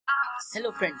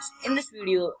Hello friends, in this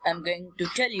video I'm going to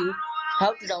tell you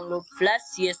how to download Flash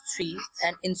CS3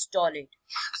 and install it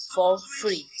for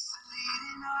free.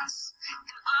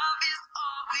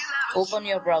 Open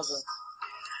your browser.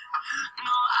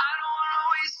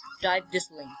 Type this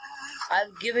link.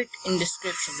 I'll give it in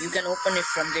description. You can open it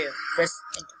from there. Press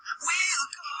enter.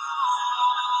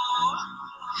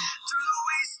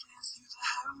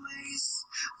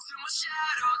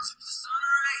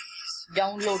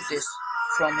 Download this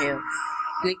from here.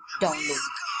 Click download.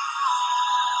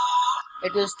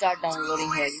 It will start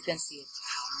downloading here. You can see it.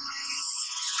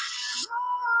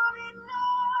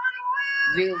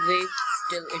 We'll wait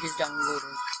till it is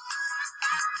downloaded.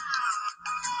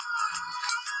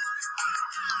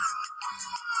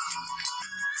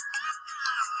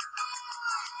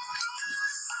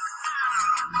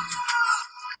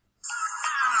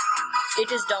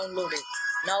 It is downloaded.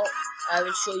 Now I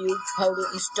will show you how to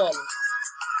install it.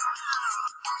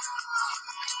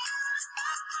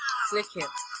 Click here.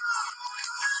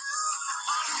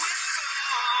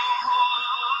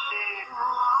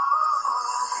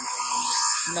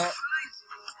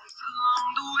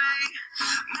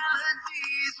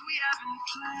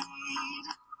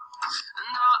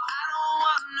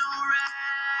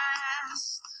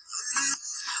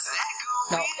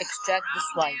 Now extract this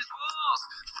file.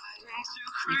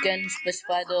 You can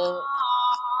specify the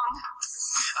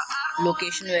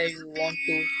location where you want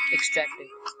to extract it.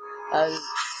 I'll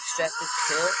extract it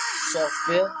here,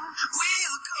 software.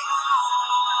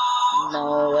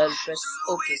 Now I'll press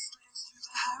OK.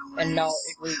 And now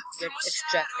it will get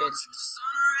extracted.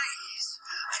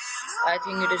 I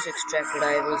think it is extracted.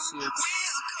 I will see it.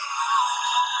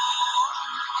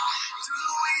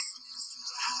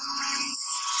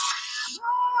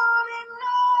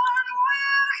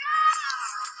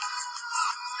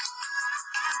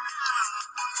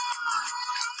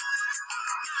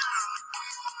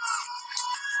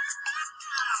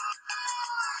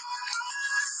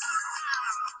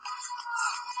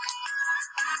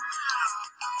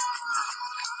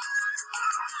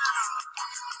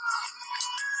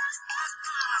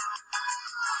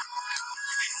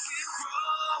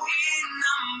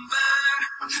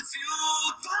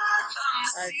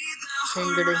 I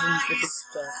think it is in the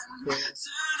desktop.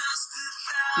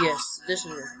 Yes, this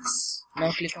is it.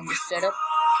 Now click on the setup.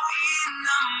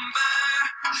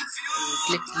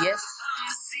 Click yes.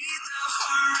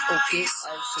 Okay,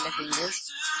 I'll select English.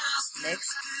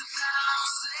 Next.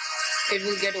 It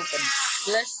will get open.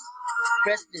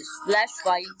 Press this Flash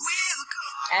file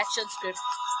Action Script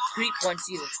 3.0.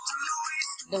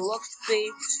 The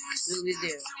workspace will be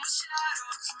there.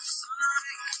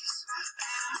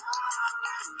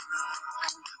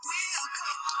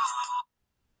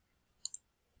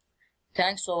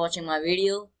 Thanks for watching my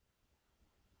video.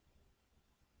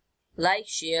 Like,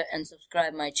 share and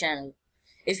subscribe my channel.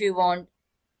 If you want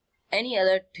any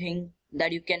other thing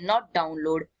that you cannot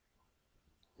download,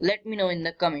 let me know in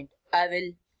the comment. I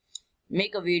will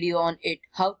make a video on it,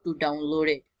 how to download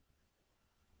it.